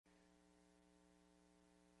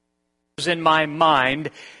in my mind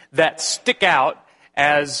that stick out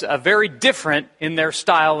as very different in their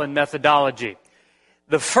style and methodology.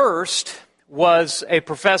 The first was a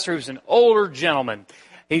professor who was an older gentleman.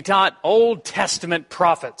 He taught Old Testament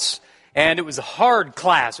prophets, and it was a hard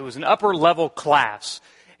class. It was an upper-level class.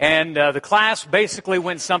 And the class basically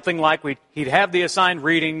went something like he'd have the assigned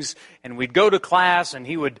readings, and we'd go to class, and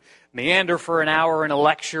he would meander for an hour in a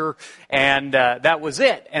lecture, and that was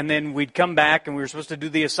it. And then we'd come back, and we were supposed to do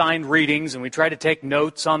the assigned readings, and we tried to take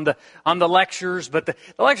notes on the lectures, but the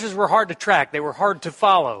lectures were hard to track. They were hard to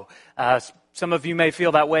follow. Some of you may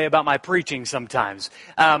feel that way about my preaching sometimes.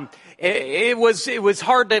 It was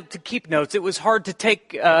hard to keep notes. It was hard to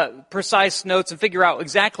take precise notes and figure out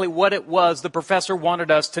exactly what it was the professor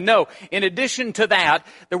wanted us to know. In addition to that,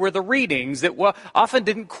 there were the readings that often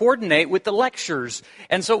didn't coordinate with the lectures.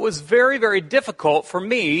 And so it was very, very difficult for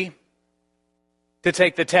me to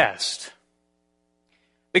take the test.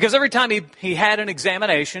 Because every time he had an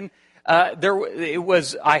examination,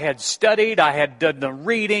 I had studied, I had done the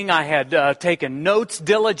reading, I had taken notes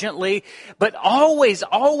diligently, but always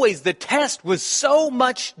the test was so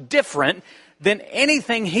much different than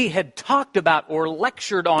anything he had talked about or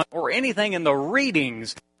lectured on or anything in the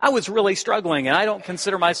readings. I was really struggling, and I don't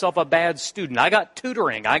consider myself a bad student. I got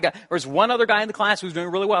tutoring. There was one other guy in the class who was doing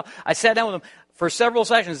really well. I sat down with him for several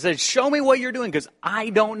sessions and said, "Show me what you're doing, because I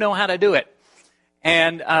don't know how to do it."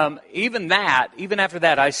 And even after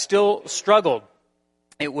that, I still struggled.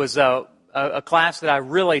 It was a class that I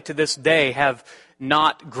really, to this day, have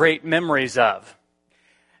not great memories of.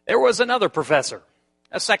 There was another professor,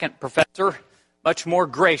 a second professor, much more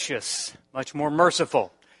gracious, much more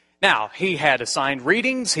merciful. Now, he had assigned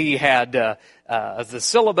readings, he had the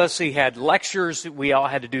syllabus, he had lectures. We all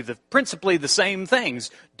had to do principally the same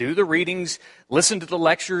things. Do the readings, listen to the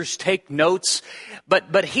lectures, take notes.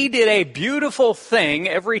 But he did a beautiful thing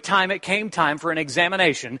every time it came time for an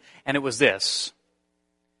examination, and it was this.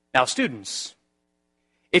 Now, students,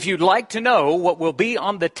 if you'd like to know what will be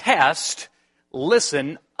on the test,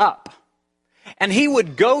 listen up. And he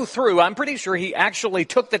would go through, I'm pretty sure he actually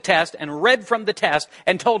took the test and read from the test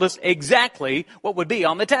and told us exactly what would be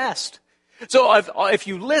on the test. So if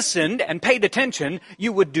you listened and paid attention,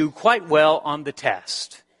 you would do quite well on the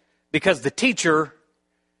test. Because the teacher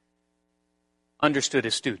understood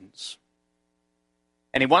his students.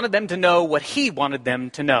 And he wanted them to know what he wanted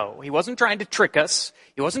them to know. He wasn't trying to trick us.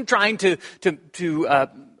 He wasn't trying to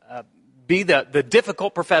be the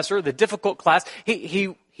difficult professor, the difficult class.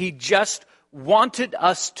 He just wanted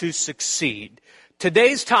us to succeed.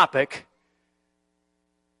 Today's subject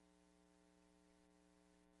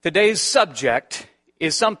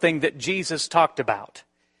is something that Jesus talked about.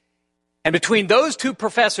 And between those two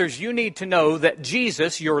professors, you need to know that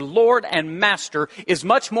Jesus, your Lord and Master, is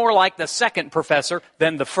much more like the second professor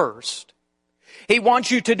than the first. He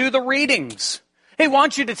wants you to do the readings. He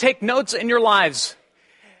wants you to take notes in your lives.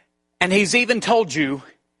 And he's even told you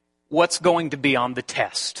what's going to be on the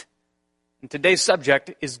test. And today's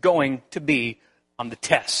subject is going to be on the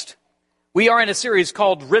test. We are in a series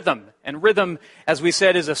called Rhythm. And rhythm, as we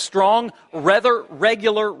said, is a strong, rather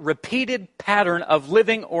regular, repeated pattern of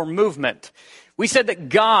living or movement. We said that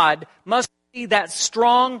God must be that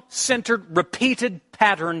strong, centered, repeated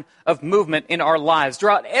pattern of movement in our lives,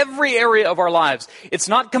 throughout every area of our lives. It's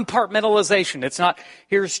not compartmentalization. It's not,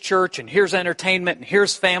 here's church, and here's entertainment, and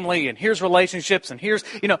here's family, and here's relationships, and here's,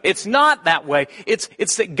 it's not that way. It's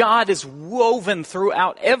that God is woven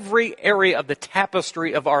throughout every area of the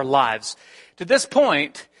tapestry of our lives. To this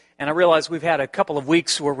point, and I realize we've had a couple of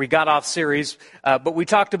weeks where we got off series, but we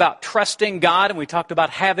talked about trusting God, and we talked about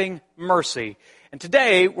having mercy. And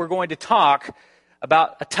today, we're going to talk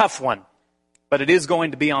about a tough one, but it is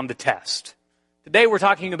going to be on the test. Today, we're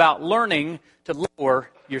talking about learning to lower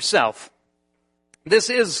yourself. This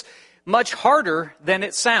is much harder than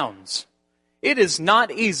it sounds. It is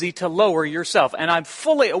not easy to lower yourself. And I'm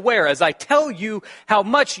fully aware, as I tell you how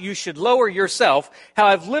much you should lower yourself, how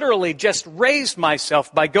I've literally just raised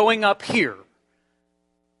myself by going up here.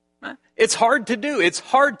 It's hard to do. It's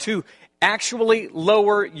hard to actually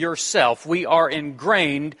lower yourself. We are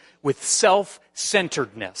ingrained with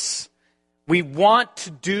self-centeredness. We want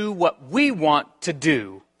to do what we want to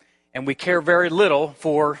do, and we care very little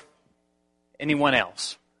for anyone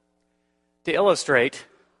else. To illustrate,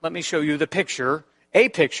 let me show you a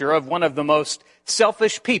picture of one of the most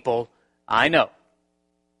selfish people I know.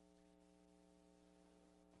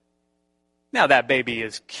 Now that baby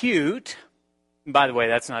is cute. By the way,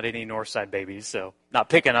 that's not any Northside babies, so not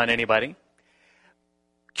picking on anybody.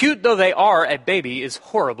 Cute though they are, a baby is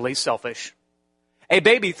horribly selfish. A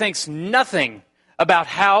baby thinks nothing about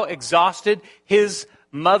how exhausted his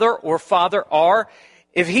mother or father are,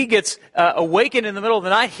 if he gets awakened in the middle of the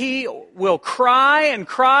night, he will cry and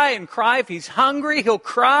cry and cry. If he's hungry, he'll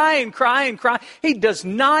cry and cry and cry. He does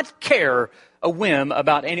not care a whim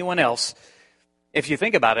about anyone else. If you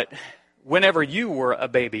think about it, whenever you were a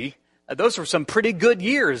baby, those were some pretty good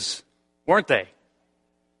years, weren't they?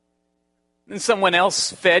 And someone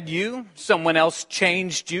else fed you, someone else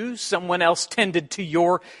changed you, someone else tended to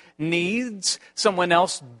your needs, someone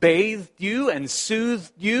else bathed you and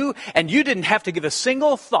soothed you, and you didn't have to give a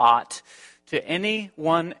single thought to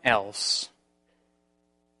anyone else.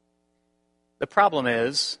 The problem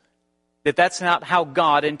is that that's not how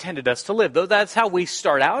God intended us to live. Though that's how we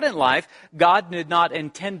start out in life, God did not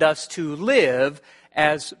intend us to live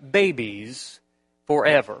as babies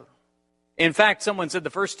forever. In fact, someone said the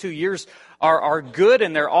first 2 years are good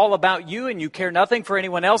and they're all about you and you care nothing for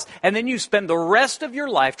anyone else. And then you spend the rest of your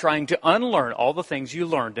life trying to unlearn all the things you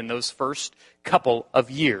learned in those first couple of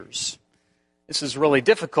years. This is really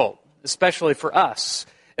difficult, especially for us,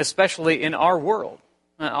 especially in our world.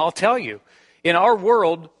 I'll tell you, in our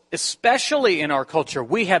world, especially in our culture,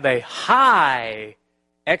 we have a high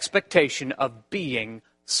expectation of being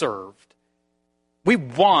served. We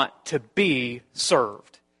want to be served.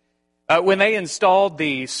 When they installed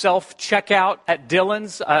the self-checkout at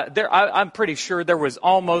Dillon's, I'm pretty sure there was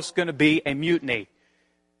almost going to be a mutiny.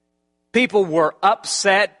 People were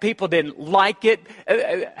upset. People didn't like it.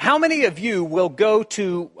 How many of you will go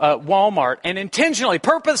to Walmart and intentionally,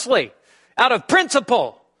 purposely, out of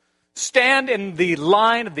principle, stand in the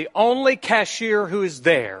line of the only cashier who is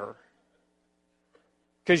there?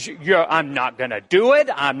 Because I'm not going to do it.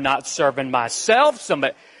 I'm not serving myself.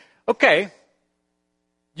 Okay.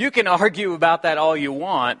 You can argue about that all you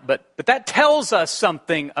want, but that tells us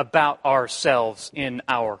something about ourselves in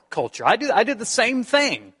our culture. I do the same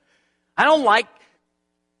thing. I don't like,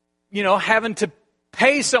 having to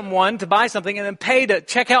pay someone to buy something and then pay to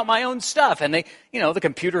check out my own stuff. And the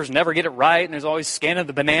computers never get it right, and there's always scanning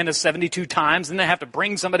the bananas 72 times, and they have to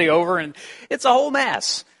bring somebody over, and it's a whole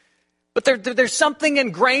mess. But there's something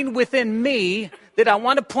ingrained within me that I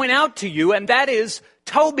want to point out to you, and that is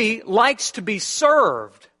Toby likes to be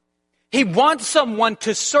served. He wants someone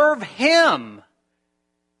to serve him.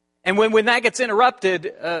 And when that gets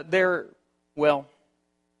interrupted,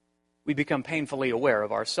 we become painfully aware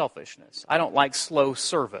of our selfishness. I don't like slow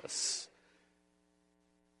service.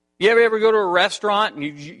 You ever go to a restaurant and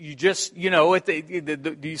you just,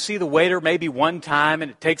 do you see the waiter maybe one time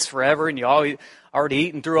and it takes forever and you already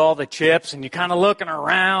eaten through all the chips and you're kind of looking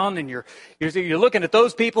around and you're looking at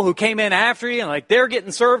those people who came in after you and like they're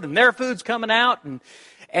getting served and their food's coming out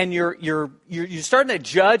and you're starting to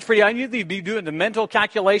judge pretty. I need to be doing the mental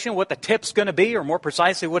calculation what the tip's going to be, or more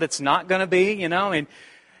precisely what it's not going to be. And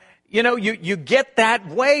you get that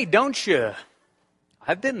way, don't you?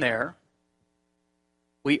 I've been there.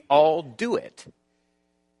 We all do it.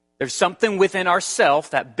 There's something within ourselves,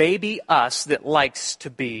 that baby us, that likes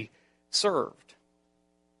to be served.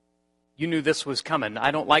 You knew this was coming.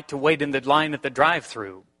 I don't like to wait in the line at the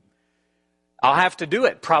drive-thru. I'll have to do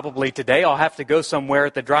it probably today. I'll have to go somewhere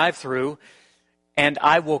at the drive-thru, and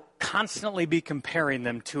I will constantly be comparing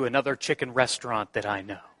them to another chicken restaurant that I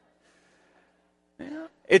know.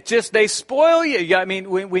 Yeah. They spoil you. I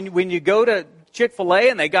mean, when you go to Chick-fil-A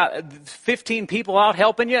and they got 15 people out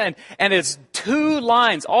helping you, and it's 2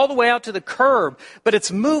 lines all the way out to the curb, but it's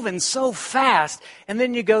moving so fast. And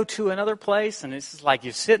then you go to another place and it's just like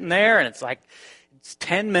you're sitting there and it's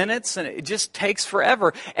 10 minutes and it just takes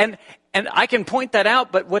forever. And I can point that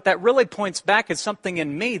out, but what that really points back is something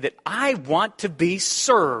in me that I want to be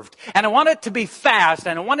served. And I want it to be fast,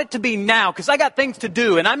 and I want it to be now, because I got things to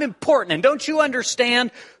do, and I'm important. And don't you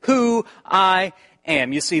understand who I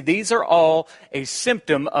am? You see, these are all a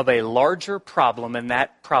symptom of a larger problem, and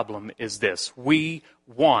that problem is this. We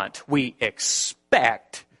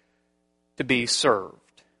expect to be served.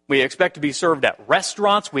 We expect to be served at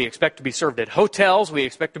restaurants. We expect to be served at hotels. We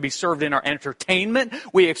expect to be served in our entertainment.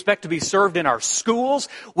 We expect to be served in our schools.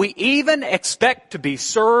 We even expect to be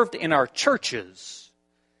served in our churches.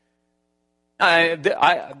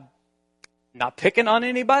 I'm not picking on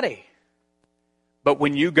anybody. But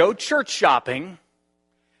when you go church shopping,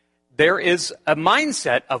 there is a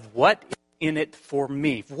mindset of what is in it for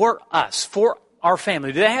me, for us, for our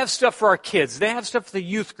family. Do they have stuff for our kids? Do they have stuff for the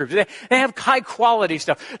youth group? Do they have high quality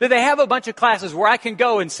stuff? Do they have a bunch of classes where I can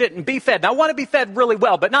go and sit and be fed? And I want to be fed really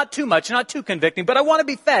well, but not too much, not too convicting, but I want to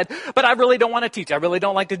be fed, but I really don't want to teach. I really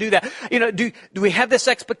don't like to do that. Do we have this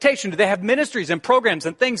expectation? Do they have ministries and programs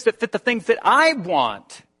and things that fit the things that I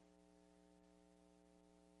want?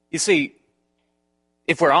 You see,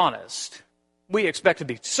 if we're honest, we expect to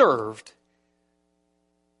be served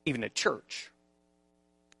even at church,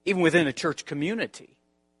 even within a church community.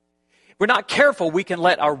 If we're not careful, we can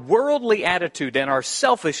let our worldly attitude and our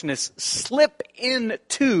selfishness slip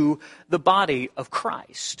into the body of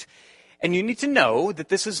Christ. And you need to know that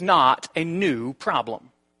this is not a new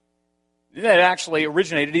problem. It actually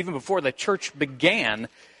originated even before the church began,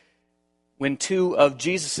 when two of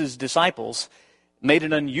Jesus' disciples made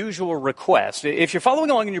an unusual request. If you're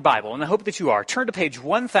following along in your Bible, and I hope that you are, turn to page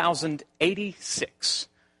 1086.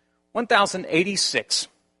 1086,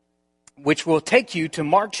 which will take you to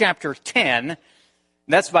Mark chapter 10.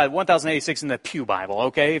 That's by 1086 in the Pew Bible,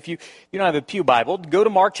 okay? If you don't have a Pew Bible, go to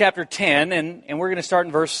Mark chapter 10, and we're going to start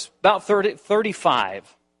in verse about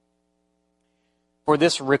 35 for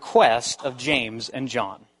this request of James and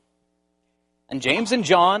John. And James and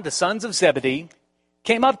John, the sons of Zebedee,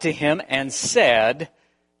 came up to him and said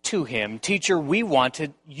to him, "Teacher, we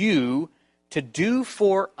wanted you to do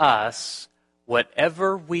for us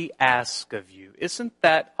whatever we ask of you." Isn't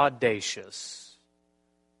that audacious?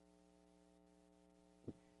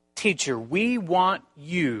 Teacher, we want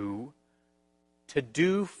you to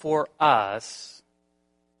do for us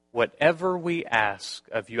whatever we ask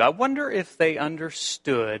of you. I wonder if they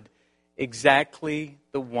understood exactly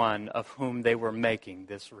the one of whom they were making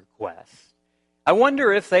this request. I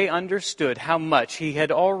wonder if they understood how much he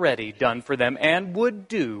had already done for them and would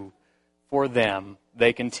do for them.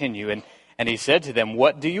 They continue, and he said to them,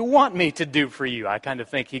 "What do you want me to do for you?" I kind of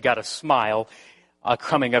think he got a smile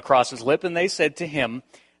coming across his lip, and they said to him,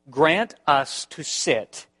 "Grant us to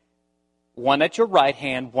sit, one at your right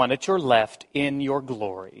hand, one at your left, in your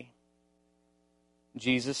glory."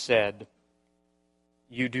 Jesus said,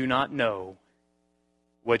 "You do not know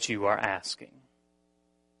what you are asking."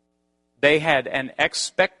 They had an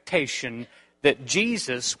expectation that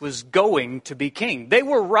Jesus was going to be king. They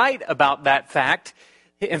were right about that fact.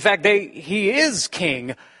 In fact, he is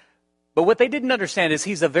king. But what they didn't understand is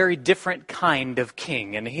he's a very different kind of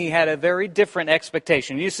king, and he had a very different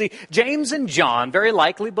expectation. You see, James and John very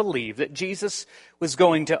likely believed that Jesus was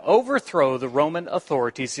going to overthrow the Roman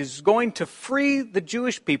authorities. He was going to free the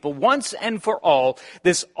Jewish people once and for all,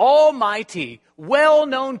 this almighty,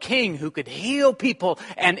 well-known king who could heal people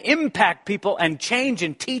and impact people and change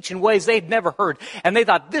and teach in ways they'd never heard. And they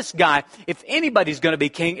thought, this guy, if anybody's going to be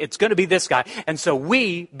king, it's going to be this guy. And so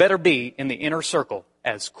we better be in the inner circle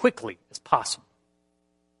as quickly as possible.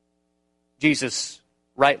 Jesus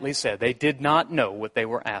rightly said they did not know what they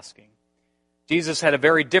were asking. Jesus had a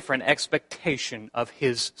very different expectation of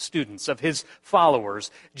his students, of his followers.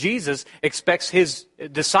 Jesus expects his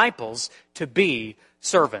disciples to be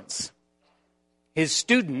servants. His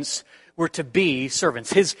students were to be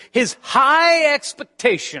servants. His high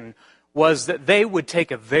expectation was that they would take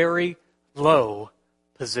a very low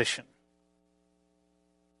position.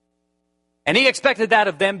 And he expected that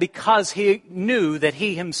of them because he knew that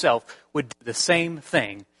he himself would do the same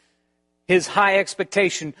thing. His high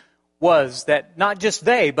expectation was that not just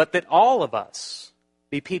they, but that all of us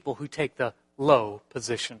be people who take the low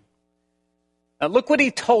position. Now look what he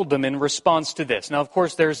told them in response to this. Now, of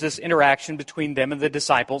course, there's this interaction between them and the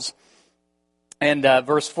disciples. And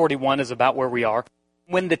verse 41 is about where we are.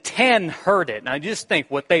 When the 10 heard it, now just think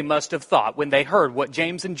what they must have thought when they heard what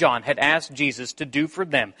James and John had asked Jesus to do for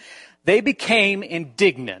them. They became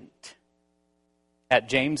indignant at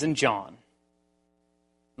James and John.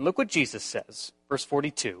 And look what Jesus says, verse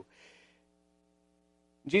 42.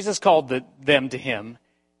 Jesus called them to him,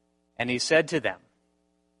 and he said to them,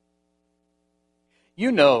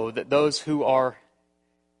 "You know that those who are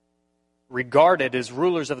regarded as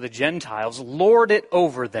rulers of the Gentiles lord it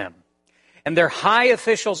over them, and their high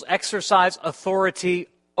officials exercise authority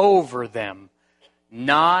over them.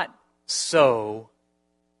 Not so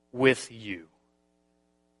with you.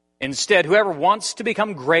 Instead, whoever wants to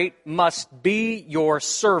become great must be your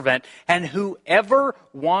servant, and whoever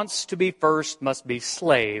wants to be first must be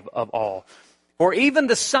slave of all. For even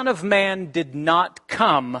the Son of Man did not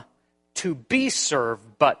come to be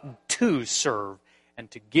served, but to serve,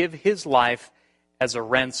 and to give his life as a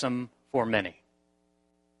ransom for many."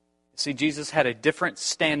 See, Jesus had a different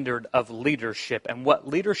standard of leadership and what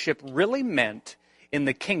leadership really meant in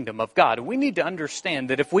the kingdom of God. We need to understand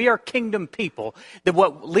that if we are kingdom people, that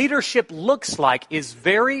what leadership looks like is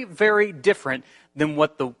very, very different than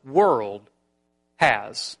what the world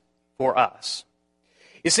has for us.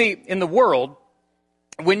 You see, in the world,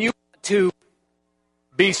 when you want to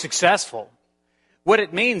be successful, what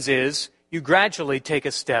it means is you gradually take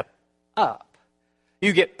a step up.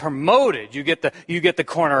 You get promoted. You get the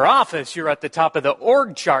corner office. You're at the top of the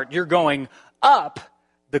org chart. You're going up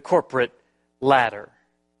the corporate ladder.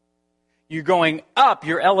 You're going up.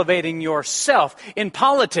 You're elevating yourself. In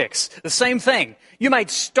politics, the same thing. You might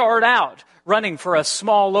start out running for a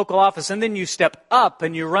small local office, and then you step up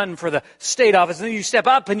and you run for the state office, and then you step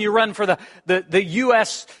up and you run for the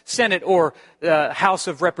U.S. Senate or House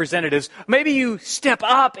of Representatives. Maybe you step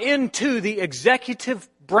up into the executive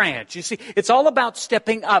branch. You see, it's all about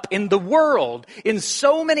stepping up. In the world, in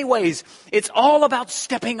so many ways, it's all about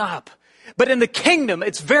stepping up. But in the kingdom,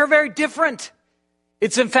 it's very, very different.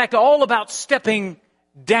 It's in fact all about stepping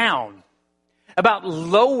down, about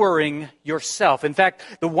lowering yourself. In fact,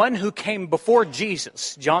 the one who came before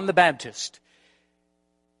Jesus, John the Baptist,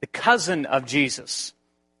 the cousin of Jesus,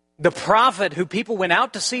 the prophet who people went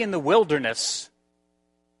out to see in the wilderness,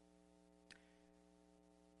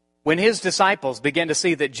 when his disciples began to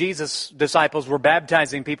see that Jesus' disciples were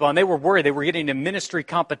baptizing people and they were worried, they were getting a ministry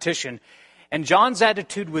competition, and John's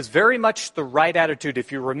attitude was very much the right attitude.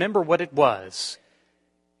 If you remember what it was,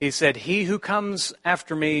 he said, "He who comes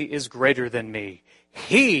after me is greater than me.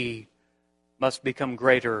 He must become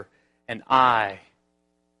greater, and I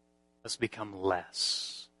must become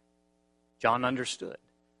less." John understood.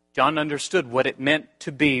 John understood what it meant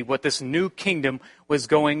to be, what this new kingdom was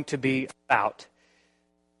going to be about.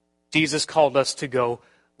 Jesus called us to go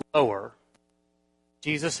lower.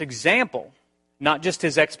 Jesus' example, not just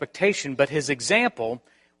his expectation, but his example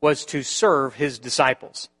was to serve his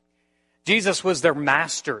disciples. Jesus was their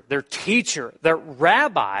master, their teacher, their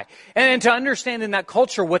rabbi. And to understand in that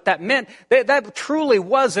culture what that meant, that truly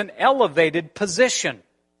was an elevated position.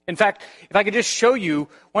 In fact, if I could just show you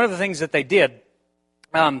one of the things that they did,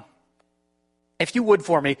 if you would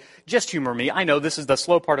for me, just humor me. I know this is the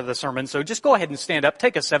slow part of the sermon, so just go ahead and stand up.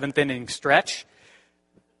 Take a seventh inning stretch.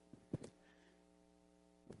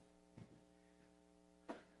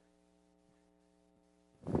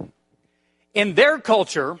 In their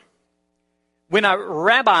culture, when a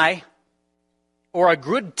rabbi or a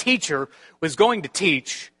good teacher was going to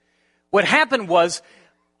teach, what happened was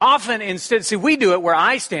often instead, see, we do it where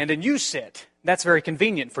I stand and you sit. That's very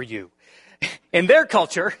convenient for you. In their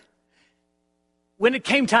culture, when it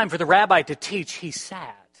came time for the rabbi to teach, he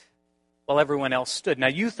sat while everyone else stood. Now,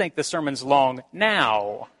 you think the sermon's long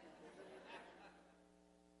now.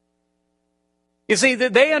 You see,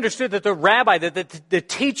 they understood that the rabbi, that the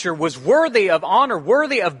teacher was worthy of honor,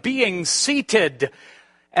 worthy of being seated,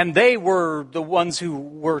 and they were the ones who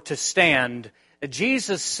were to stand.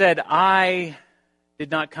 Jesus said, "I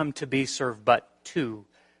did not come to be served, but to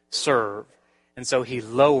serve." And so he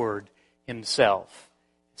lowered himself.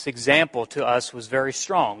 This example to us was very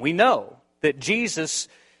strong. We know that Jesus,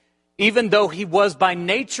 even though he was by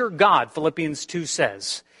nature God, Philippians 2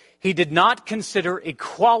 says, he did not consider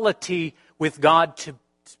equality with God to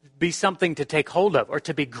be something to take hold of or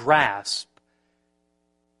to be grasped.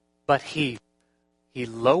 But he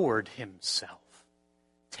lowered himself,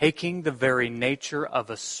 taking the very nature of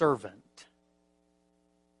a servant.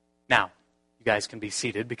 Now, you guys can be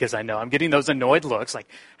seated because I know I'm getting those annoyed looks like,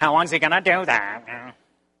 how long is he going to do that?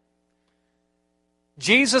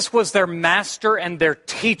 Jesus was their master and their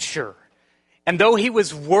teacher. And though he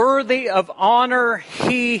was worthy of honor,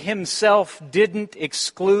 he himself didn't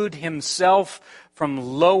exclude himself from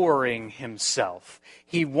lowering himself.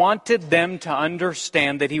 He wanted them to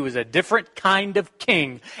understand that he was a different kind of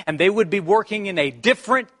king, and they would be working in a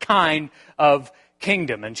different kind of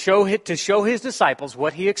kingdom. And to show his disciples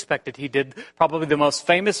what he expected, he did probably the most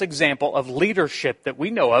famous example of leadership that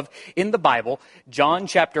we know of in the Bible, John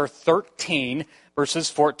chapter 13,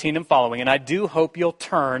 verses 14 and following. And I do hope you'll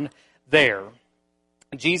turn there.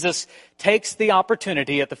 Jesus takes the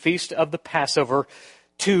opportunity at the feast of the Passover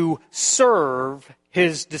to serve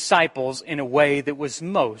his disciples in a way that was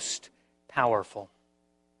most powerful.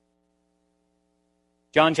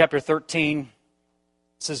 John chapter 13,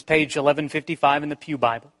 this is page 1155 in the Pew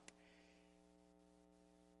Bible.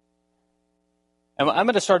 And I'm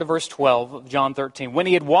going to start at verse 12 of John 13. When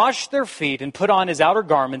he had washed their feet and put on his outer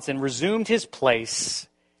garments and resumed his place,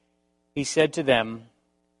 he said to them,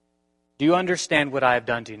 "Do you understand what I have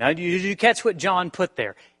done to you?" Now, did you catch what John put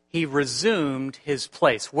there? He resumed his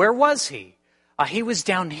place. Where was he? He was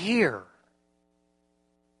down here.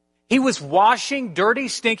 He was washing dirty,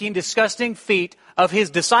 stinking, disgusting feet of his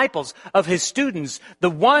disciples, of his students, the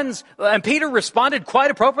ones, and Peter responded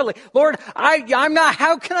quite appropriately, "Lord, I'm not,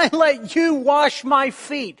 how can I let you wash my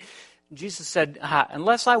feet?" Jesus said,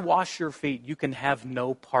 "Unless I wash your feet, you can have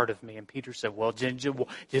no part of me." And Peter said, "Well,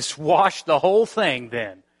 just wash the whole thing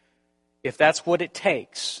then, if that's what it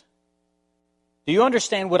takes. Do you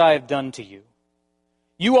understand what I have done to you?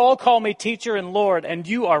 You all call me teacher and Lord, and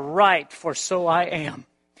you are right, for so I am.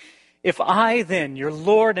 If I then, your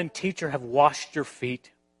Lord and teacher, have washed your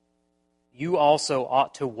feet, you also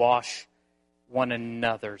ought to wash one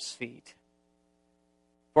another's feet.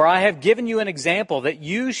 For I have given you an example that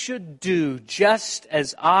you should do just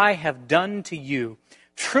as I have done to you.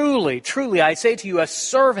 Truly, truly, I say to you, a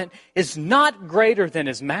servant is not greater than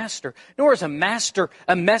his master, nor is a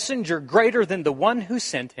messenger greater than the one who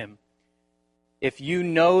sent him. If you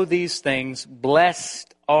know these things,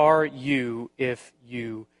 blessed are you if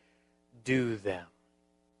you do them.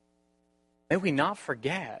 May we not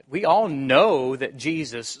forget, we all know that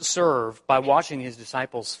Jesus served by washing his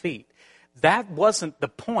disciples' feet. That wasn't the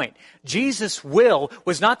point. Jesus' will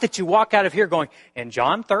was not that you walk out of here going, in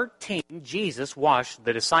John 13, Jesus washed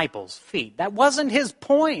the disciples' feet. That wasn't his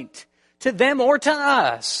point to them or to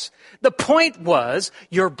us. The point was,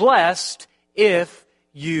 you're blessed if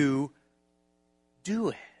you do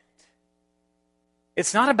it.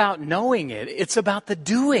 It's not about knowing it. It's about the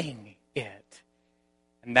doing it.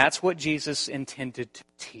 And that's what Jesus intended to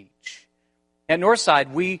teach. At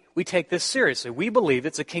Northside, we take this seriously. We believe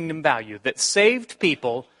it's a kingdom value that saved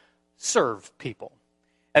people serve people.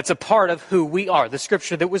 That's a part of who we are, the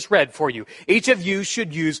scripture that was read for you. Each of you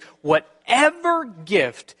should use whatever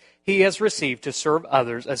gift he has received to serve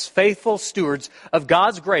others as faithful stewards of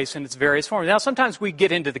God's grace in its various forms. Now, sometimes we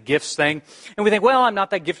get into the gifts thing, and we think, well, I'm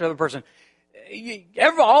not that gifted of a person.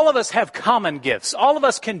 All of us have common gifts. All of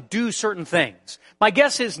us can do certain things. My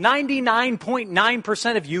guess is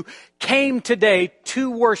 99.9% of you came today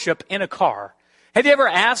to worship in a car. Have you ever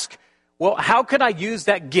asked, well, how could I use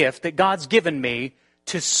that gift that God's given me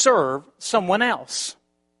to serve someone else?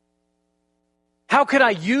 How could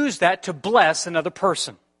I use that to bless another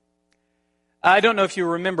person? I don't know if you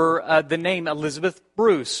remember the name Elizabeth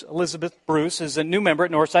Bruce. Elizabeth Bruce is a new member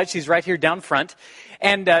at Northside. She's right here down front.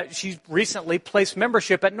 And she's recently placed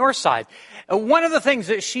membership at Northside. One of the things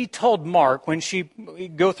that she told Mark when she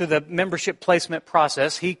go through the membership placement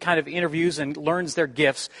process, he kind of interviews and learns their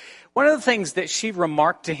gifts. One of the things that she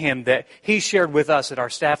remarked to him that he shared with us at our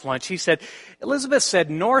staff lunch, he said, Elizabeth said,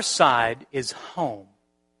 Northside is home.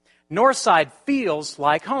 Northside feels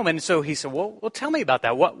like home. And so he said, well, tell me about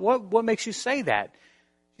that. What makes you say that?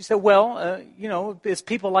 She said, well, it's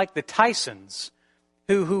people like the Tysons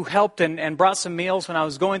who helped and brought some meals when I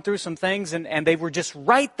was going through some things, and they were just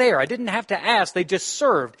right there. I didn't have to ask. They just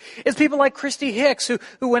served. It's people like Christy Hicks who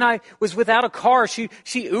when I was without a car, she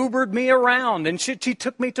Ubered me around, and she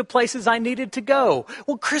took me to places I needed to go.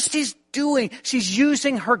 Well, she's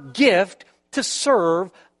using her gift to serve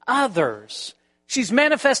others. She's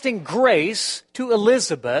manifesting grace to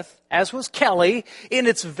Elizabeth, as was Kelly, in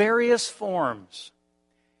its various forms.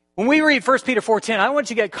 When we read 1 Peter 4:10, I don't want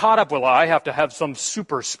you to get caught up, well, I have to have some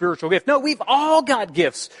super spiritual gift. No, we've all got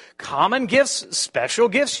gifts. Common gifts, special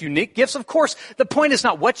gifts, unique gifts. Of course, the point is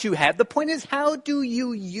not what you have. The point is, how do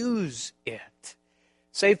you use it?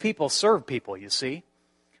 Save people, serve people, you see.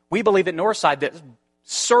 We believe at Northside that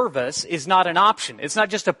service is not an option. It's not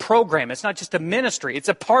just a program. It's not just a ministry. It's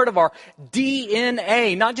a part of our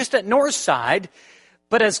DNA, not just at Northside,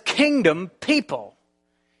 but as kingdom people.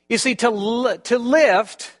 You see, to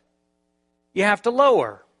lift, you have to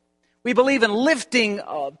lower. We believe in lifting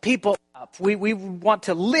people up. We want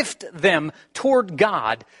to lift them toward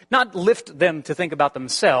God, not lift them to think about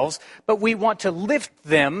themselves, but we want to lift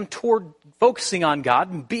them toward focusing on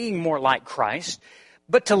God and being more like Christ.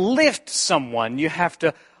 But to lift someone, you have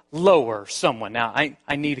to lower someone. Now,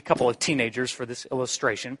 I need a couple of teenagers for this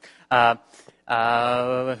illustration. Who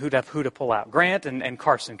to pull out? Grant and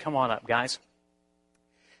Carson, come on up, guys.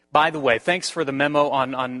 By the way, thanks for the memo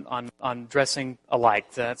on dressing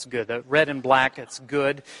alike. That's good. The red and black, that's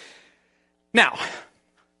good. Now,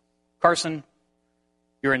 Carson,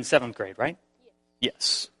 you're in 7th grade, right?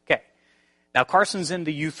 Yes. Okay. Now, Carson's in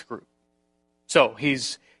the youth group. So he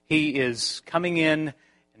is coming in,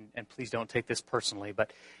 and please don't take this personally,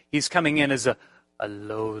 but he's coming in as a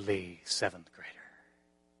lowly 7th grader.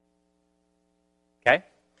 Okay?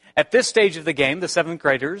 At this stage of the game, the 7th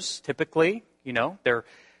graders typically,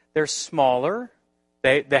 they're smaller.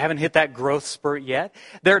 They haven't hit that growth spurt yet.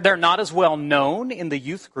 They're not as well known in the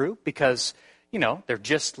youth group because, they're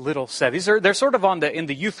just little sevies. They're sort of in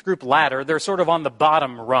the youth group ladder, they're sort of on the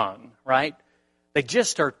bottom rung, right? They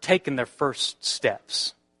just are taking their first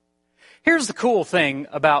steps. Here's the cool thing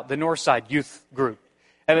about the Northside youth group,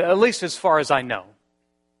 at least as far as I know.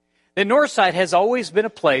 The Northside has always been a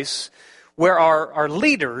place where our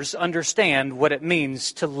leaders understand what it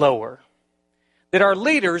means to lower. That our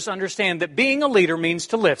leaders understand that being a leader means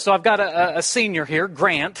to lift. So I've got a senior here,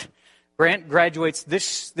 Grant. Grant graduates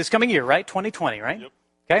this coming year, right? 2020, right? Yep.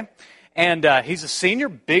 Okay. And he's a senior,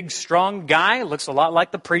 big, strong guy. Looks a lot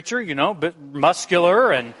like the preacher, bit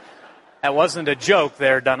muscular and That wasn't a joke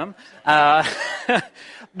there, Dunham.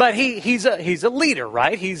 But he's a leader,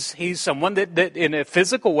 right? He's someone that in a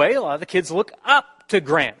physical way, a lot of the kids look up to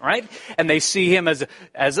Grant, right? And they see him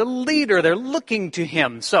as a leader. They're looking to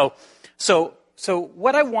him. So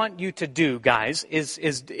what I want you to do, guys,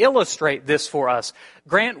 is illustrate this for us.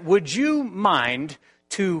 Grant, would you mind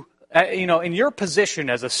to, in your position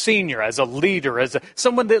as a senior, as a leader, as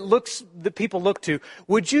someone that people look to,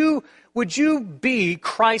 would you be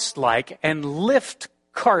Christ-like and lift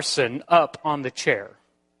Carson up on the chair?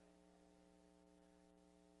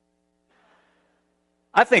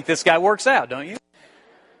 I think this guy works out, don't you?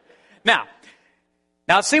 Now,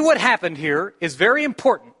 see what happened here is very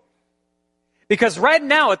important. Because right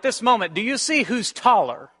now, at this moment, do you see who's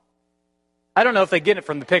taller? I don't know if they get it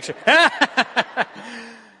from the picture.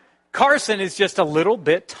 Carson is just a little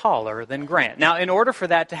bit taller than Grant. Now, in order for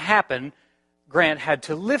that to happen, Grant had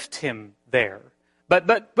to lift him there.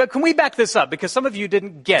 But can we back this up? Because some of you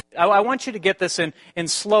didn't get it. I want you to get this in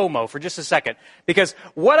slow-mo for just a second. Because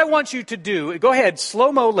what I want you to do, go ahead,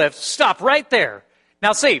 slow-mo lift, stop right there.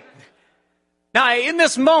 Now see, in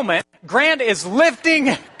this moment, Grant is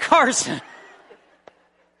lifting Carson.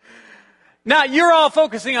 Now, you're all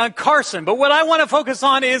focusing on Carson, but what I want to focus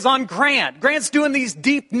on is on Grant. Grant's doing these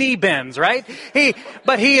deep knee bends, right?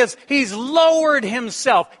 He's lowered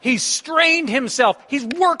himself. He's strained himself. He's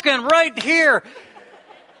working right here.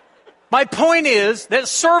 My point is that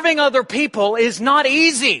serving other people is not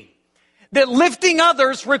easy. That lifting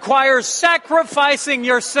others requires sacrificing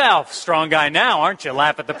yourself. Strong guy now, aren't you?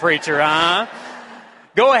 Laugh at the preacher, huh?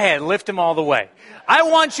 Go ahead, lift him all the way. I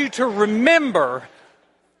want you to remember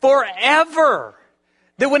forever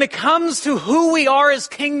that when it comes to who we are as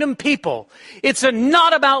kingdom people, it's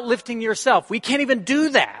not about lifting yourself. We can't even do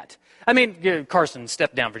that. I mean, Carson,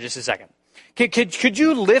 step down for just a second. Could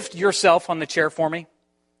you lift yourself on the chair for me?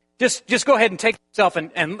 Just go ahead and take yourself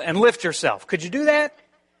and lift yourself. Could you do that?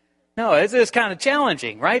 No, it's kind of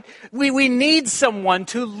challenging, right? We need someone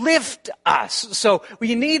to lift us. So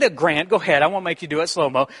we need a Grant, go ahead, I won't make you do it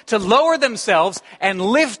slow-mo, to lower themselves and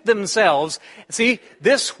lift themselves. See,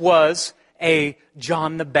 this was a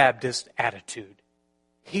John the Baptist attitude.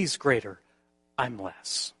 He's greater, I'm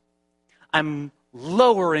less. I'm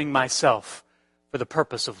lowering myself for the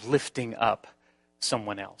purpose of lifting up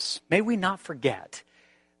someone else. May we not forget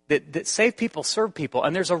that save people, serve people.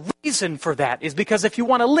 And there's a reason for that, is because if you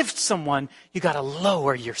want to lift someone, you got to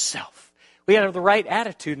lower yourself. We got to have the right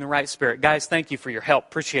attitude and the right spirit. Guys, thank you for your help.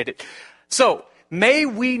 Appreciate it. So, may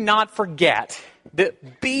we not forget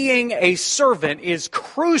that being a servant is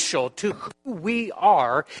crucial to who we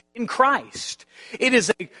are in Christ. It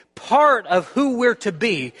is a part of who we're to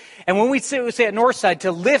be. And when we say at Northside,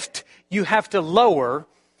 to lift, you have to lower.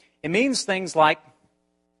 It means things like,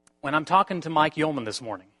 when I'm talking to Mike Yeoman this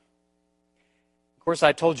morning, of course,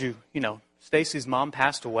 I told you, Stacy's mom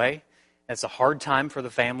passed away. It's a hard time for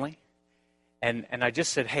the family. And I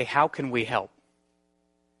just said, hey, how can we help?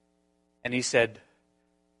 And he said,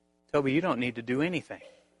 Toby, you don't need to do anything,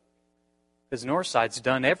 because Northside's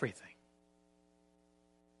done everything.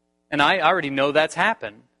 And I already know that's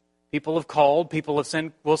happened. People have called. People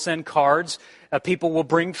will send cards. People will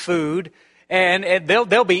bring food. And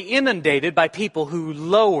they'll be inundated by people who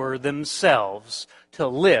lower themselves to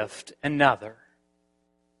lift another.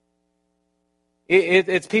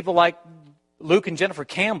 It's people like Luke and Jennifer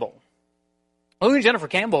Campbell. Luke and Jennifer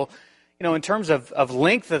Campbell, in terms of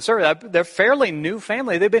length of service, they're fairly new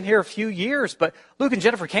family. They've been here a few years, but Luke and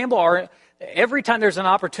Jennifer Campbell are, every time there's an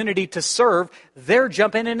opportunity to serve, they're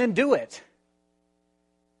jumping in and do it.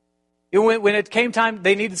 When it came time,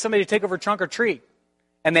 they needed somebody to take over trunk or treat.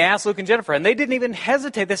 And they asked Luke and Jennifer, and they didn't even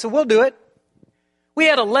hesitate. They said, we'll do it. We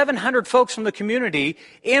had 1,100 folks from the community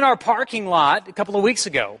in our parking lot a couple of weeks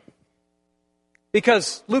ago,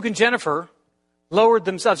 because Luke and Jennifer lowered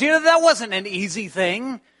themselves. That wasn't an easy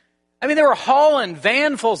thing. I mean, they were hauling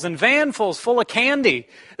vanfuls and vanfuls full of candy.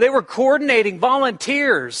 They were coordinating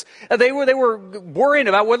volunteers. They were worrying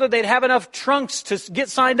about whether they'd have enough trunks to get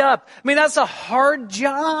signed up. I mean, that's a hard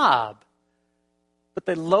job. But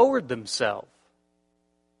they lowered themselves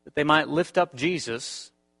that they might lift up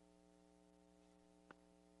Jesus.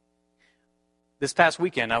 This past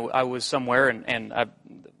weekend, I was somewhere, and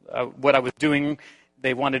what I was doing,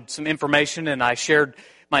 they wanted some information, and I shared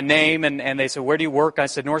my name, and they said, where do you work? I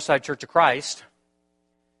said, Northside Church of Christ.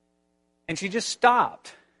 And she just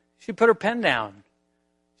stopped. She put her pen down.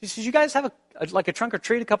 She said, you guys have a trunk or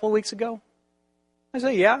treat a couple of weeks ago? I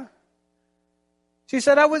said, yeah. She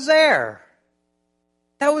said, I was there.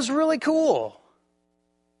 That was really cool.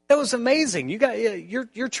 That was amazing.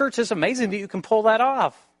 Your church is amazing that you can pull that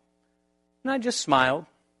off. And I just smiled.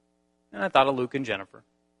 And I thought of Luke and Jennifer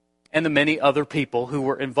and the many other people who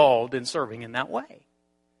were involved in serving in that way.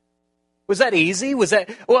 Was that easy? Well,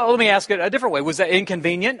 let me ask it a different way. Was that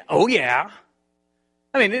inconvenient? Oh, yeah.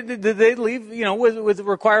 I mean, did they leave, was it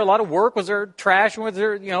require a lot of work? Was there trash? Was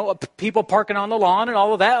there, people parking on the lawn and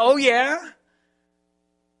all of that? Oh, yeah.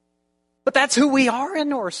 But that's who we are in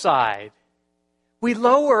Northside. We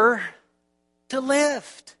lower to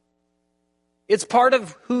lift. It's part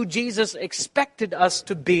of who Jesus expected us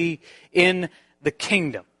to be in the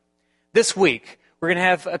kingdom. This week, we're going to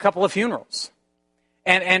have a couple of funerals.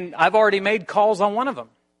 And I've already made calls on one of them.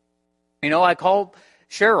 I called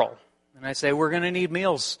Cheryl, and I say, we're going to need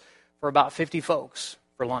meals for about 50 folks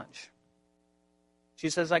for lunch. She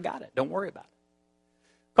says, I got it. Don't worry about it.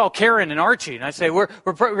 Call Karen and Archie, and I say, we're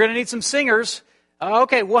going to need some singers.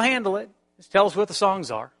 Okay, we'll handle it. Just tell us what the songs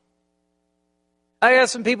are. I got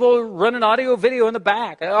some people running audio, video in the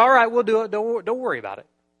back. All right, we'll do it. Don't worry about it.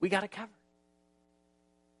 We got it covered.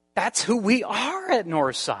 That's who we are at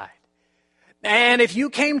Northside. And if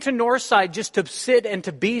you came to Northside just to sit and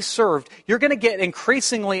to be served, you're going to get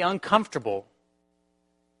increasingly uncomfortable.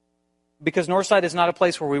 Because Northside is not a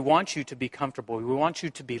place where we want you to be comfortable. We want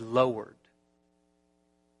you to be lowered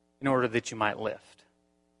in order that you might lift.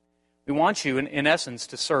 We want you, in essence,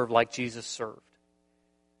 to serve like Jesus served.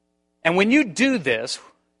 And when you do this,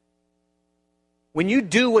 when you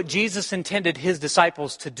do what Jesus intended His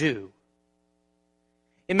disciples to do,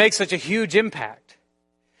 it makes such a huge impact.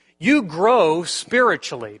 You grow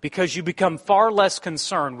spiritually because you become far less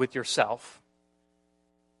concerned with yourself.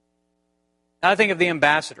 I think of the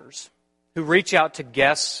ambassadors who reach out to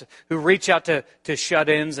guests, who reach out to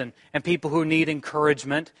shut-ins and people who need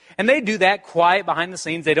encouragement. And they do that quiet behind the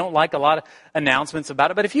scenes. They don't like a lot of announcements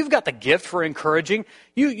about it. But if you've got the gift for encouraging,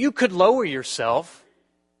 you could lower yourself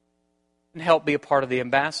and help be a part of the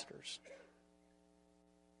ambassadors.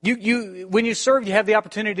 When you serve, you have the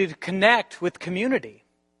opportunity to connect with community.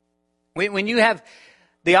 When you have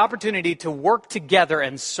the opportunity to work together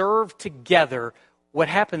and serve together, what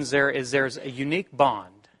happens there is there's a unique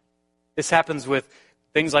bond. This happens with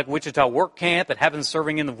things like Wichita Work Camp. It happens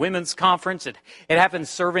serving in the women's conference. It happens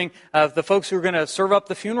serving the folks who are going to serve up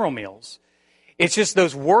the funeral meals. It's just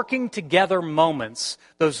those working together moments,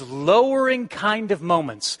 those lowering kind of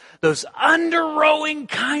moments, those under-rowing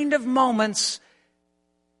kind of moments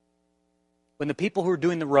when the people who are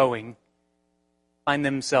doing the rowing find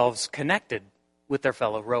themselves connected with their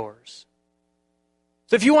fellow rowers.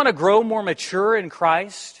 So if you want to grow more mature in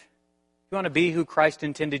Christ, if you want to be who Christ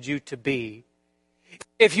intended you to be,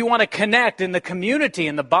 if you want to connect in the community,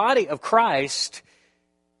 in the body of Christ,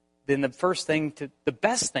 then the best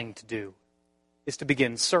thing to do is to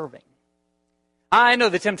begin serving. I know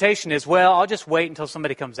the temptation is, well, I'll just wait until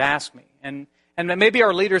somebody comes ask me. And maybe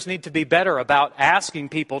our leaders need to be better about asking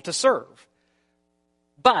people to serve.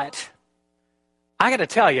 But I got to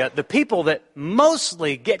tell you, the people that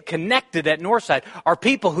mostly get connected at Northside are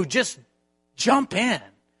people who just jump in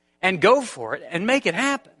and go for it and make it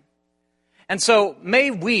happen. And so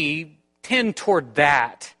may we tend toward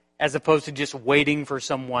that as opposed to just waiting for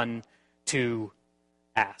someone to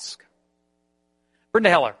ask. Brenda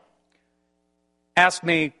Heller asked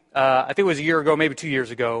me, I think it was a year ago, maybe 2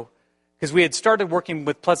 years ago, because we had started working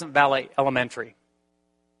with Pleasant Valley Elementary.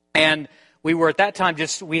 And we were at that time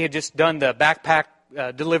we had just done the backpack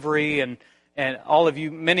delivery, and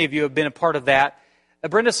many of you have been a part of that.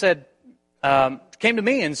 Brenda said, came to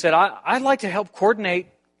me and said, I'd like to help coordinate,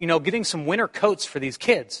 getting some winter coats for these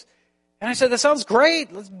kids. And I said, that sounds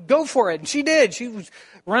great. Let's go for it. And she did. She was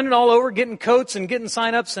running all over, getting coats and getting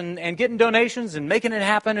sign-ups and getting donations and making it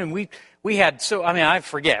happen. And we had, I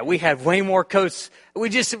forget, we had way more coats.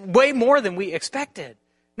 Way more than we expected.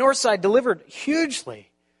 Northside delivered hugely.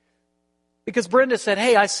 Because Brenda said,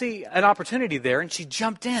 hey, I see an opportunity there. And she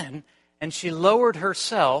jumped in and she lowered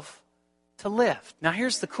herself to lift. Now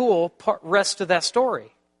here's the cool rest of that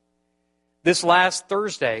story. This last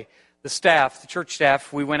Thursday, the church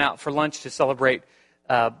staff, we went out for lunch to celebrate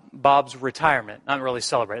Bob's retirement. Not really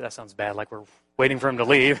celebrate, that sounds bad, like we're waiting for him to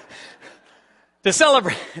leave. To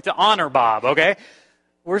celebrate, to honor Bob, okay?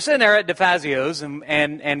 We're sitting there at DeFazio's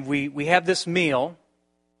and we have this meal.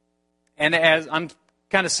 And as I'm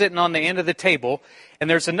kind of sitting on the end of the table, and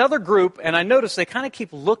there's another group, and I notice they kind of keep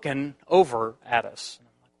looking over at us.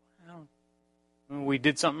 And I'm like, well, we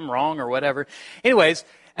did something wrong or whatever. Anyways,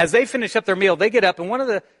 as they finish up their meal, they get up, and one of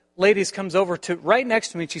the ladies comes over to right next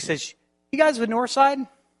to me, and she says, you guys with Northside?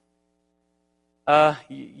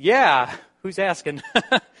 Yeah. Who's asking?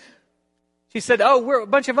 She said, a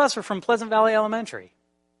bunch of us are from Pleasant Valley Elementary.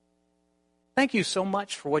 Thank you so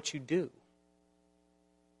much for what you do.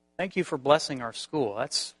 Thank you for blessing our school.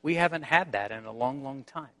 We haven't had that in a long, long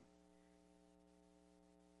time.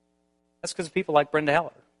 That's because of people like Brenda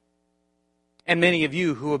Heller. And many of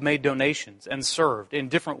you who have made donations and served in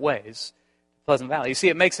different ways to Pleasant Valley. You see,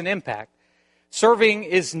 it makes an impact. Serving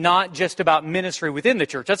is not just about ministry within the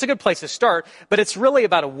church. That's a good place to start, but it's really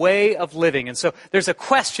about a way of living. And so there's a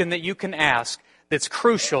question that you can ask that's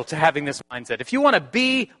crucial to having this mindset. If you want to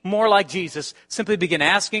be more like Jesus, simply begin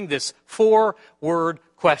asking this 4-word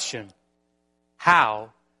question.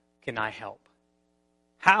 How can I help?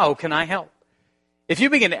 How can I help? If you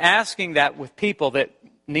begin asking that with people that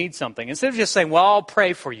need something, instead of just saying, well, I'll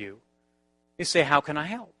pray for you, you say, how can I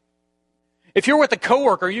help? If you're with a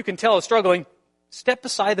coworker you can tell is struggling, step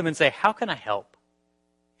beside them and say, how can I help?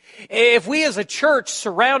 If we as a church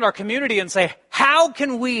surround our community and say, how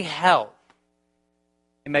can we help?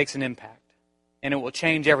 It makes an impact. And it will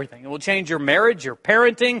change everything. It will change your marriage, your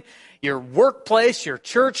parenting, your workplace, your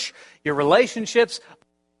church, your relationships.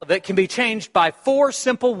 That can be changed by 4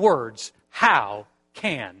 simple words. How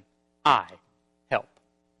can I help?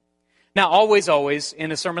 Now, always,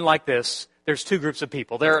 in a sermon like this, there's 2 groups of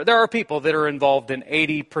people. There are people that are involved in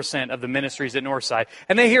 80% of the ministries at Northside.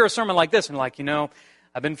 And they hear a sermon like this and like,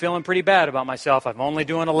 I've been feeling pretty bad about myself. I'm only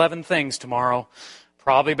doing 11 things tomorrow.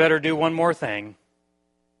 Probably better do one more thing.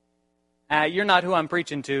 You're not who I'm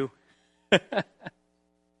preaching to.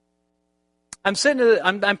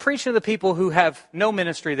 I'm preaching to the people who have no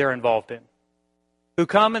ministry they're involved in, who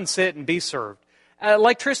come and sit and be served.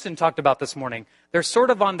 Like Tristan talked about this morning, they're sort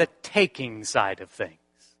of on the taking side of things.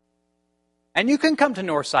 And you can come to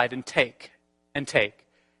Northside and take, and take,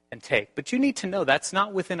 and take. But you need to know that's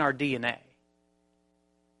not within our DNA.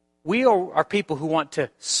 We are people who want to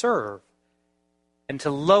serve and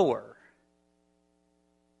to lower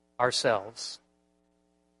ourselves.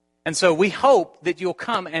 And so we hope that you'll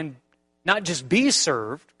come and not just be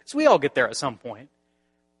served, because we all get there at some point,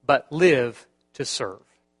 but live to serve.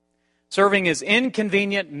 Serving is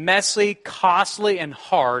inconvenient, messy, costly, and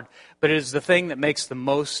hard, but it is the thing that makes the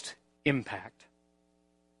most impact.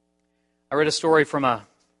 I read a story from a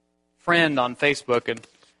friend on Facebook, and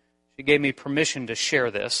she gave me permission to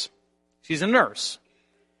share this. She's a nurse,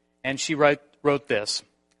 and she wrote this.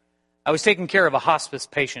 I was taking care of a hospice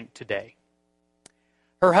patient today.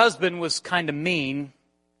 Her husband was kind of mean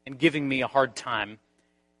and giving me a hard time.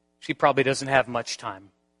 She probably doesn't have much time.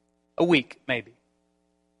 A week, maybe.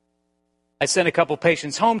 I sent a couple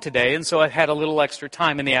patients home today, and so I had a little extra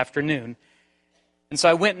time in the afternoon. And so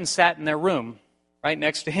I went and sat in their room right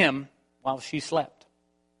next to him while she slept.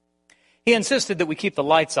 He insisted that we keep the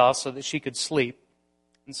lights off so that she could sleep.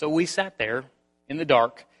 And so we sat there in the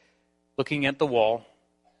dark, looking at the wall.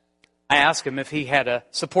 I asked him if he had a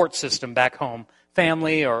support system back home,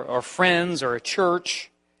 family or friends or a church.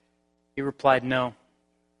 He replied, no,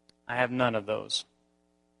 I have none of those.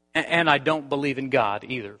 And I don't believe in God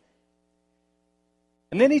either.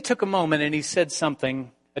 And then he took a moment and he said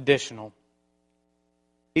something additional.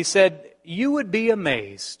 He said, you would be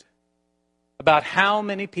amazed about how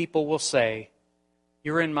many people will say,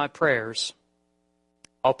 you're in my prayers,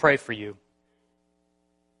 I'll pray for you.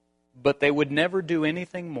 But they would never do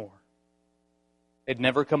anything more. They'd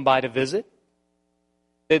never come by to visit.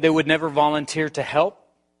 They would never volunteer to help.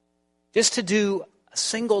 Just to do a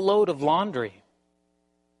single load of laundry.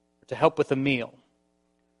 Or to help with a meal.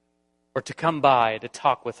 Or to come by to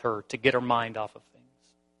talk with her to get her mind off of things.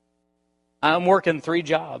 I'm working 3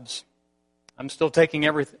 jobs. I'm still taking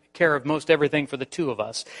care of most everything for the 2 of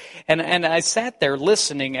us. And I sat there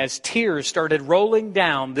listening as tears started rolling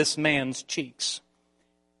down this man's cheeks.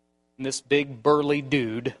 And this big burly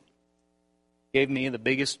dude gave me the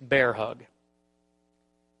biggest bear hug.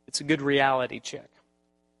 It's a good reality check.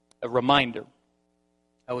 A reminder.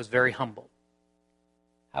 I was very humble.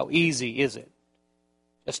 How easy is it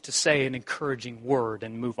just to say an encouraging word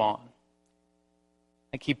and move on?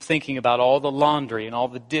 I keep thinking about all the laundry and all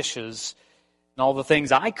the dishes and all the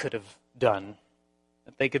things I could have done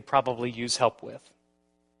that they could probably use help with.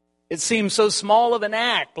 It seems so small of an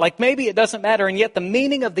act, like maybe it doesn't matter, and yet the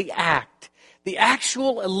meaning of the act, the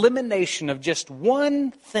actual elimination of just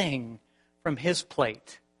one thing from his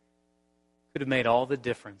plate could have made all the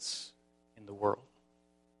difference in the world.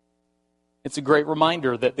 It's a great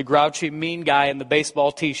reminder that the grouchy, mean guy in the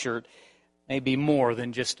baseball t-shirt may be more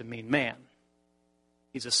than just a mean man.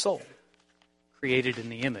 He's a soul created in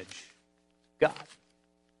the image of God.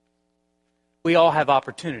 We all have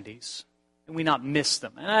opportunities, and we not miss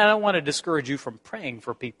them. And I don't want to discourage you from praying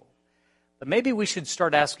for people. But maybe we should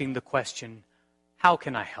start asking the question, how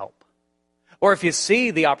can I help? Or if you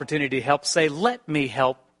see the opportunity to help, say, let me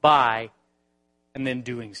help by, and then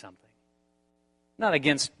doing something. not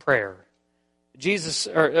against prayer.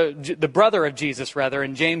 The brother of Jesus, rather,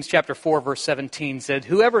 in James chapter 4, verse 17 said,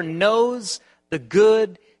 whoever knows the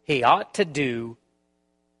good he ought to do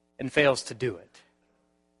and fails to do it,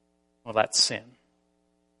 well, that's sin.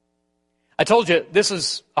 I told you this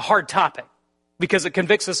is a hard topic because it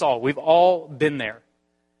convicts us all. We've all been there.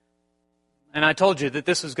 And I told you that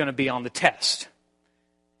this is going to be on the test.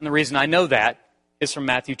 And the reason I know that is from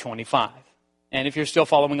Matthew 25. And if you're still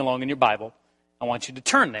following along in your Bible, I want you to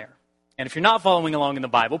turn there. And if you're not following along in the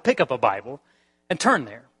Bible, pick up a Bible and turn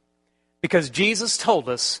there. Because Jesus told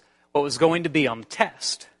us what was going to be on the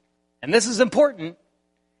test. And this is important.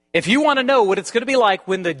 If you want to know what it's going to be like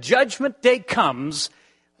when the judgment day comes,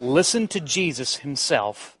 listen to Jesus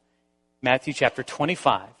himself. Matthew chapter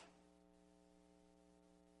 25.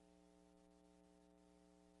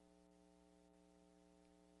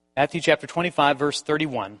 Matthew chapter 25, verse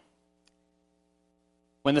 31.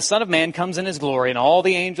 When the Son of Man comes in his glory and all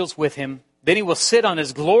the angels with him, then he will sit on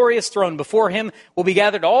his glorious throne. Before him will be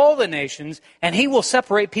gathered all the nations, and he will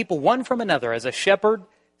separate people one from another as a shepherd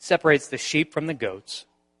separates the sheep from the goats.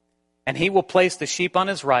 And he will place the sheep on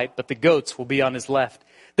his right, but the goats will be on his left.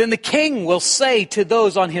 Then the king will say to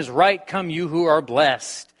those on his right, come you who are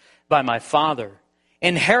blessed by my Father.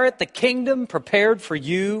 Inherit the kingdom prepared for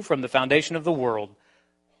you from the foundation of the world.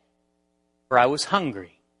 For I was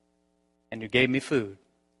hungry, and you gave me food.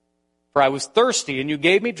 For I was thirsty, and you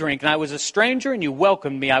gave me drink. And I was a stranger, and you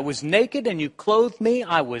welcomed me. I was naked, and you clothed me.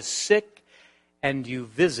 I was sick, and you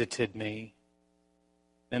visited me.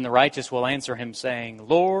 Then the righteous will answer him, saying,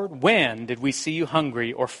 Lord, when did we see you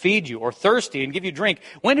hungry, or feed you, or thirsty, and give you drink?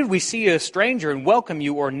 When did we see you a stranger, and welcome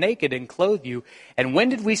you, or naked, and clothe you? And when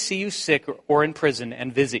did we see you sick, or in prison,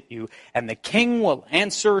 and visit you? And the king will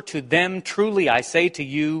answer to them, truly I say to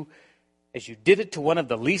you, as you did it to one of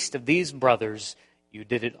the least of these brothers, you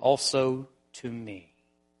did it also to me.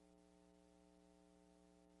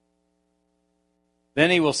 Then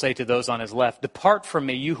he will say to those on his left, depart from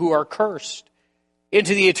me, you who are cursed,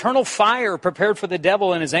 into the eternal fire prepared for the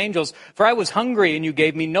devil and his angels. For I was hungry, and you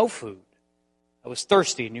gave me no food. I was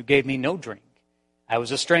thirsty, and you gave me no drink. I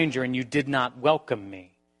was a stranger, and you did not welcome me.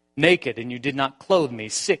 Naked, and you did not clothe me.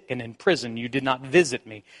 Sick and in prison, you did not visit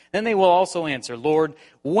me. Then they will also answer, Lord,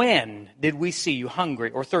 when did we see you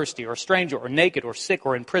hungry, or thirsty, or stranger, or naked, or sick,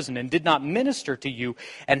 or in prison, and did not minister to you?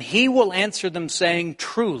 And he will answer them, saying,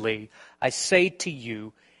 truly, I say to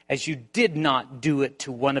you, as you did not do it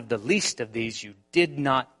to one of the least of these, you did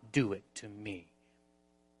not do it to me.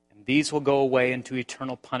 And these will go away into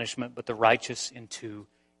eternal punishment, but the righteous into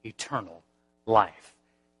eternal life.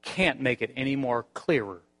 Can't make it any more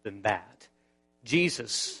clearer than that.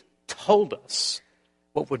 Jesus told us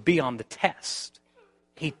what would be on the test.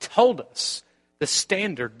 He told us the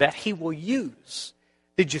standard that he will use.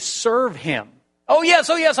 Did you serve him? Oh yes,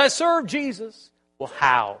 I serve Jesus. Well,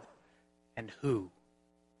 how and who?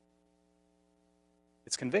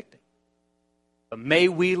 It's convicting. But may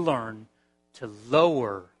we learn to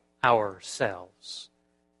lower ourselves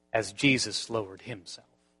as Jesus lowered himself.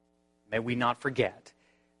 May we not forget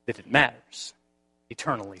that it matters.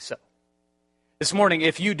 Eternally so. This morning,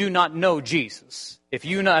 if you do not know Jesus, if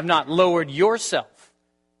you have not lowered yourself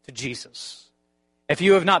to Jesus, if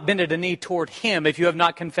you have not bended a knee toward him, if you have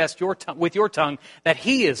not confessed with your tongue that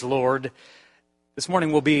he is Lord, this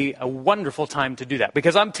morning will be a wonderful time to do that.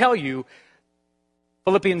 Because I'm telling you,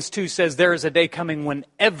 Philippians 2 says there is a day coming when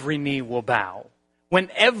every knee will bow, when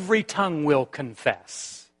every tongue will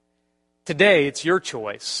confess. Today, it's your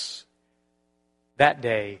choice. That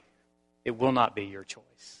day, it will not be your choice.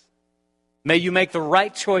 May you make the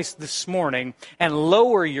right choice this morning and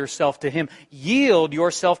lower yourself to him. Yield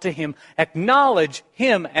yourself to him. Acknowledge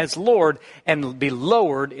him as Lord and be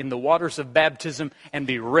lowered in the waters of baptism and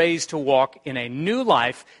be raised to walk in a new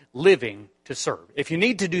life, living to serve. If you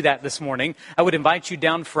need to do that this morning, I would invite you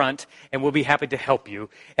down front and we'll be happy to help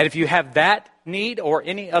you. And if you have that need or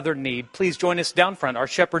any other need, please join us down front. Our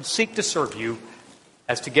shepherds seek to serve you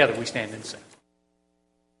as together we stand and sing.